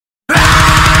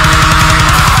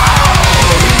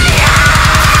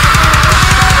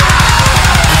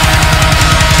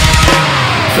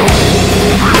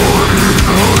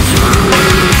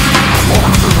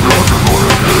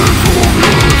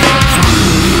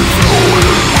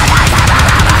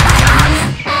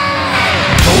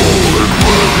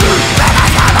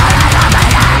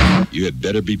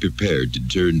better be prepared to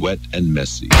turn wet and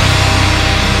messy.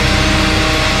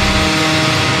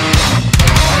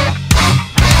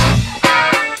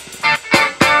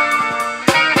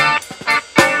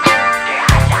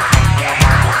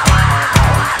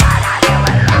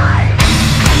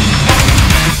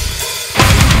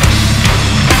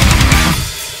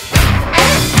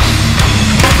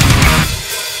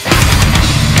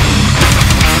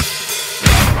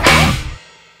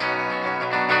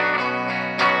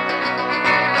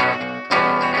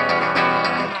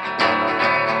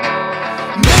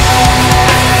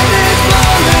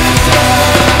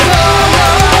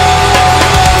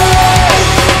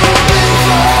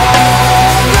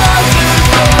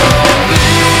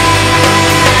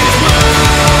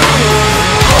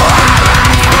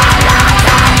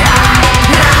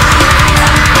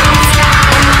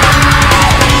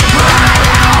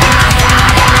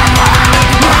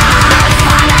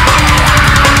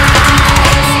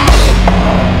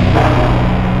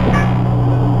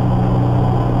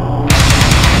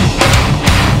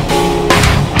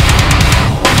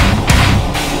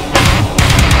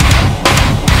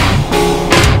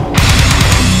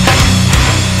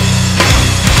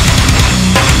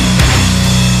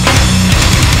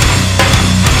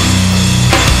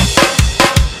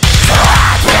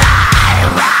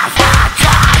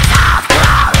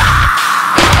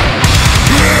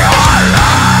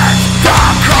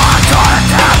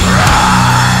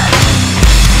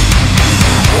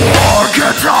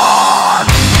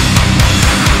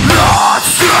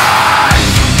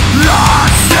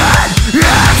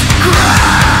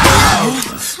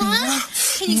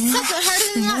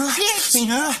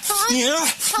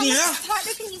 Yeah.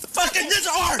 Fucking this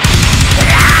hard.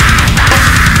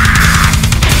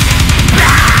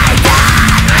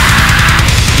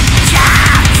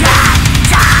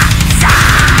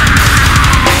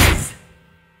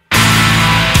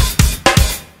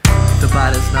 The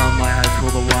bite is numb, my eyes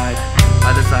roll wide.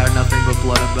 I desire nothing but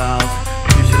blood and bowels.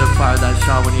 You should have fired that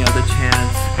shot when you had the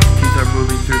chance. Teeth are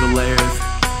moving through the layers.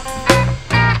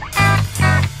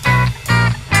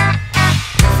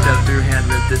 Step through, hand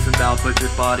rip, disembowel,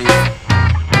 butchered bodies.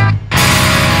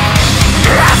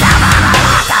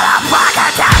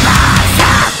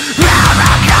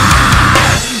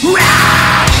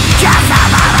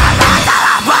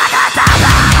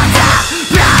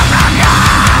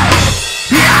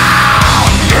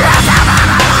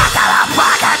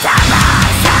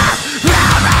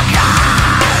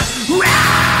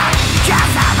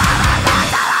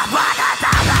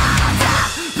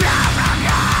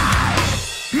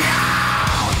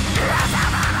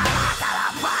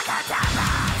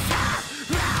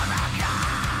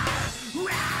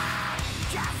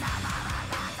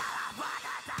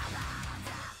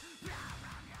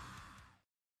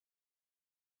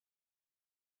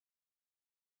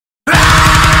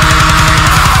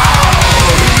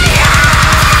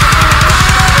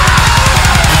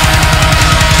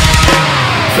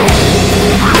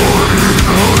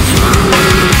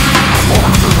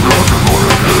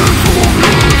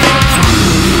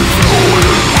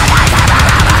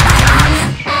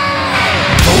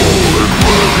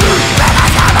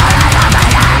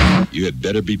 You had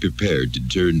better be prepared to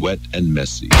turn wet and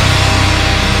messy.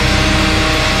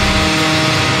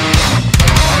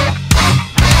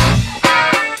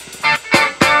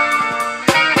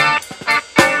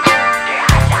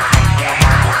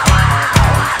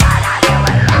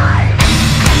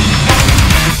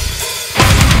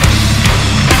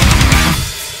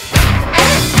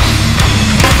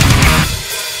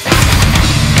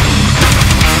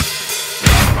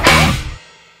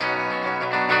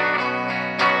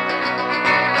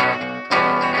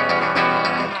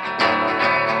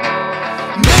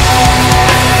 No!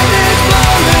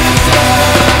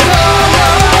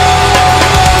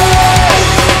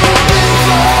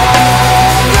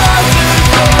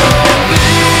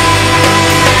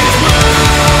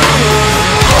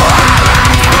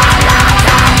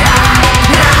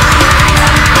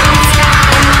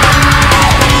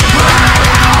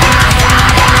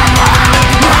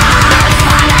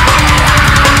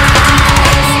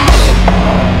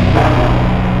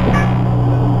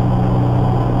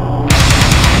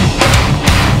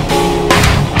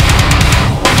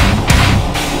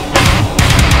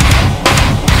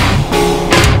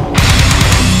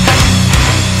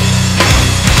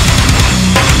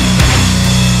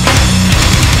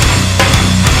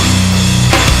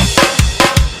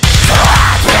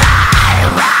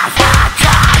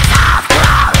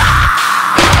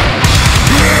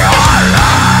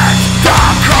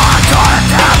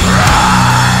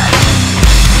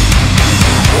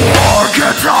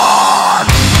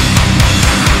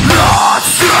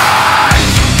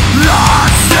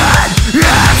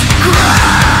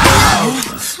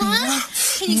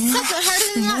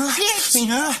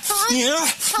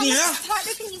 Yeah.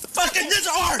 Fucking this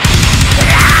art.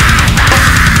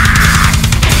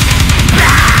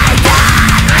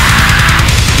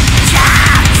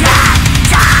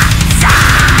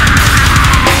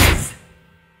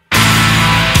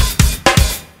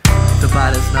 The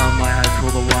baddest now, my eyes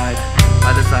roll the wide.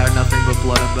 I desire nothing but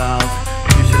blood and vows.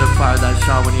 You should have fired that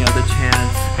shot when you had the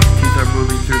chance. Teeth are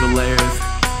moving through the layers.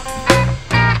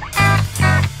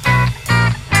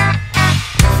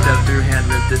 Step through, hand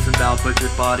rip, disembowel,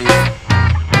 butchered bodies.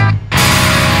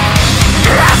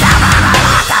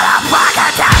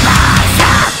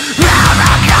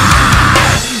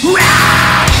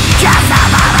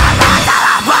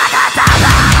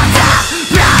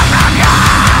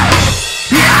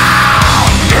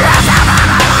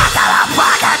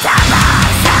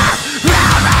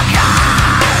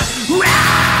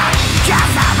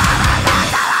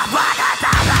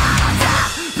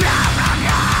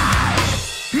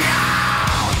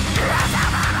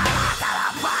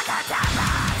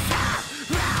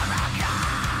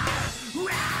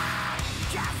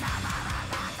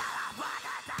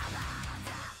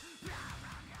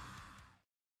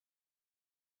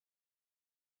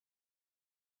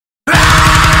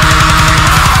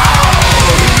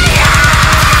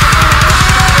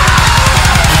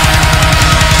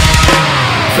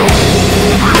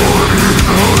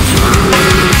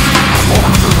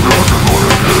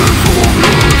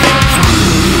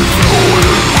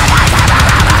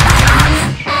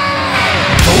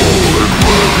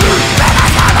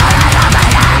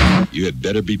 You had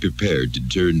better be prepared to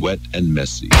turn wet and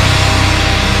messy.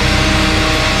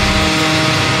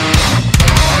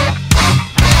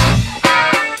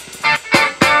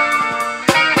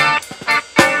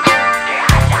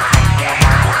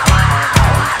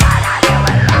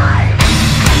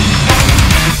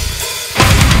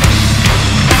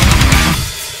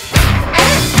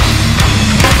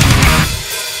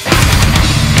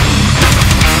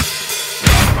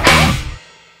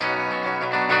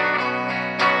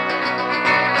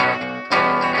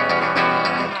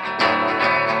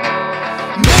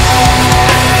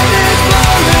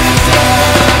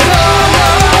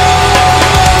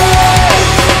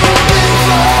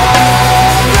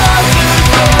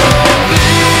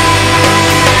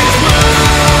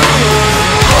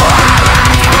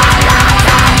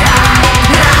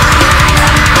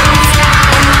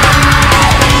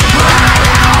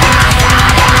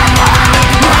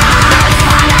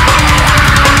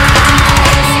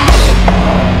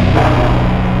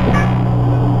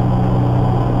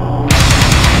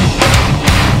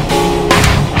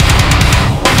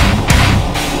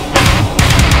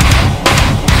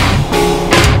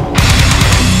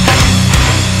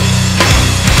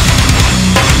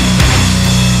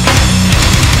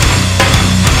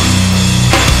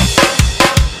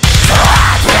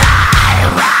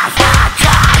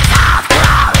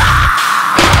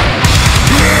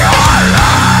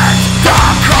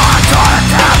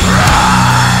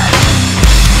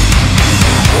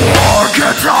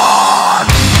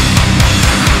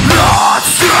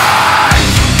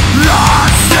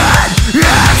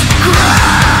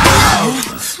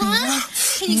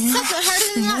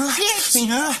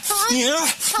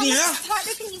 Yeah.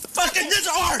 Fucking this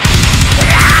art.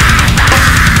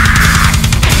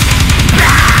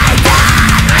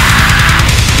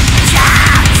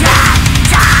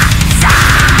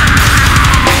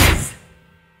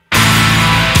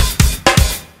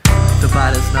 The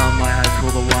baddest now, my eyes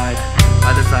roll the wide.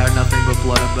 I desire nothing but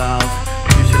blood and vows.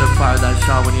 You should have fired that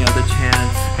shot when you had the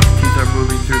chance. Teeth are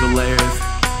moving through the layers.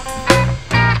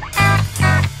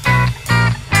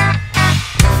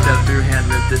 Step through, hand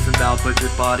rip, disembowel,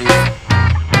 butchered bodies.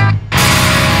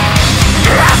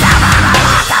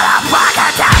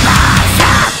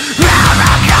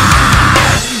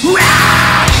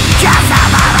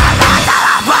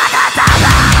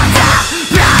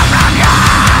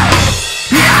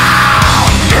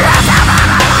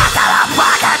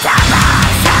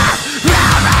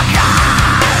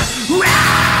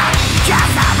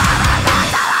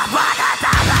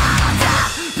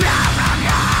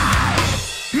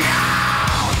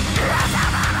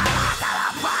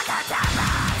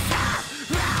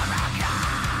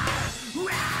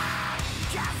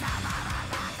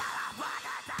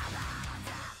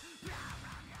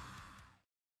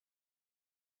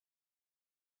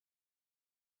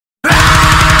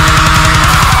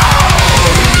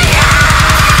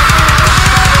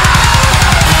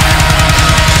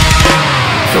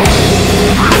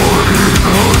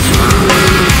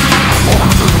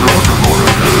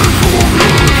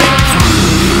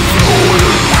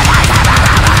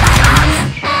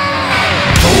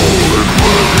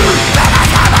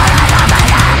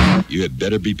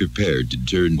 better be prepared to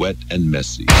turn wet and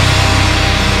messy.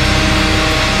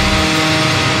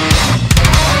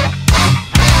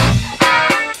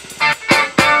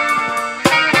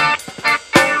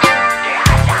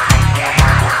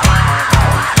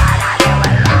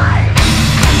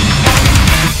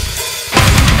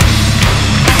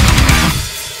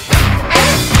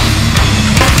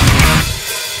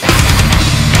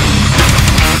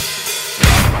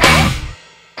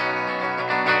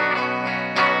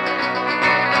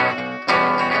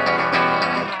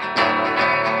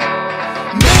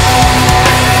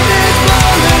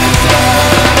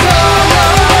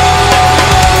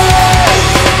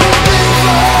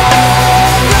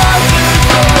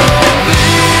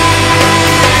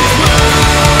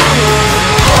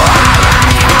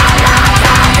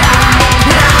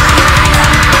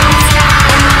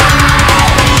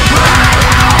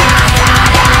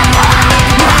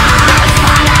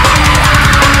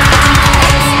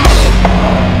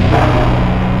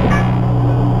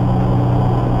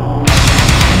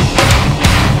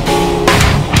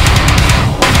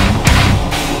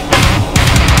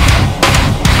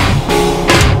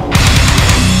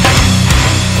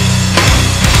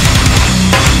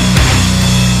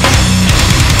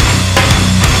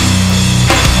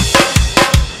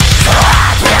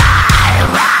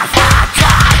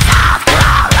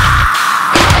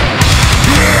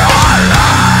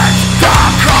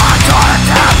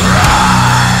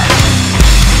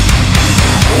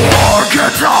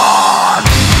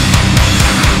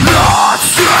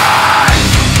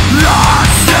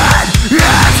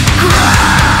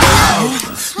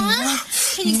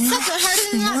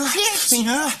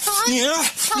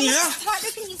 Yeah.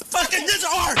 Fucking this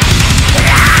hard.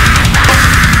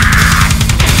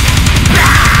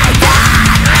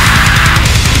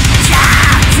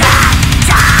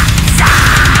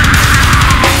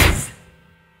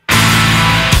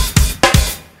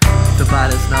 The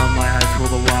baddest now, my eyes roll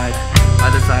the wide. I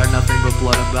desire nothing but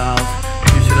blood and bowels.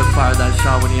 You should have fired that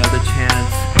shot when you had the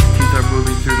chance. Teeth are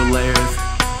moving through the layers.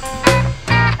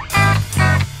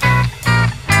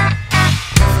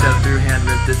 Step through hand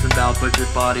ripped, disemboweled,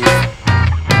 butchered bodies.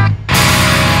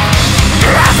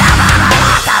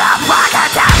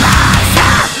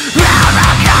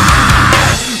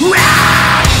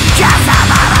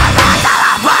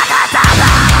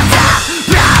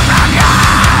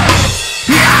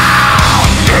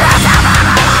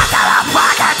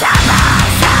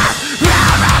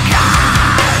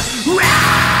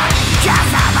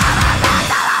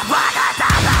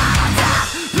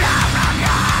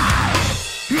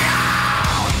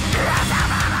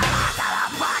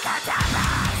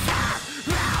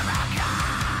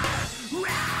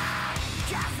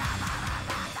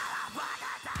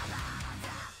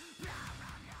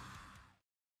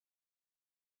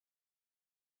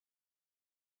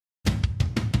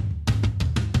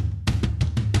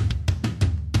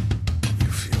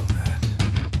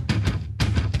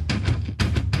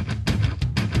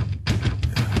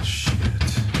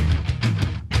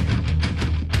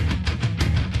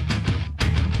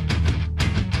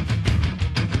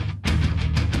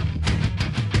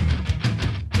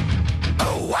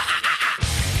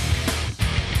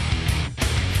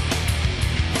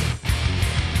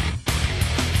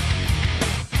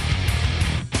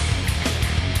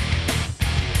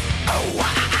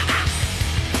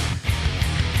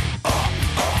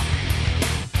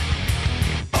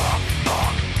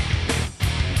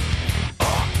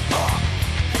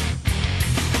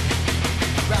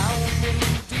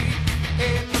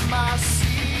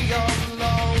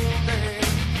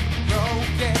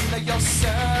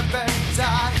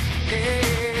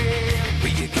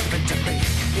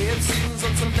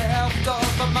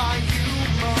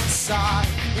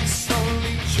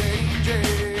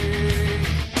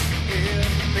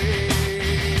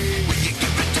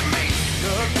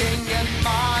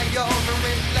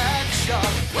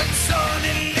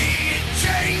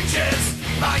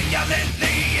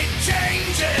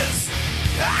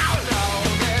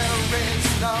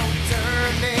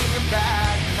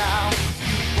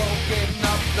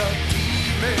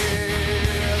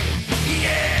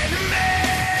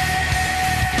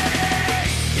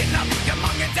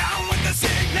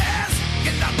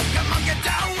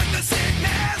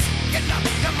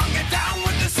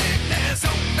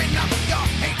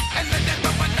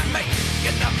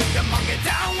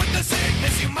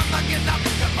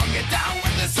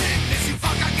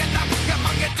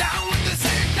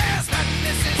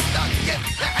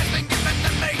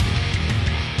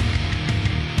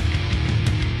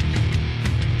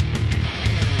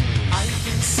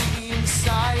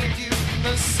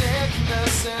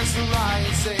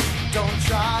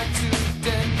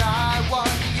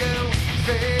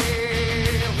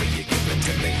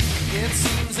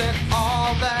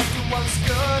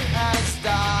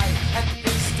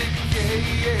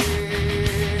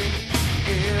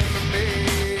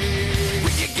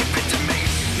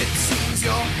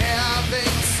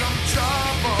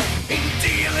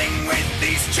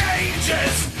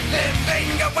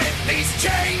 living with these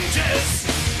changes.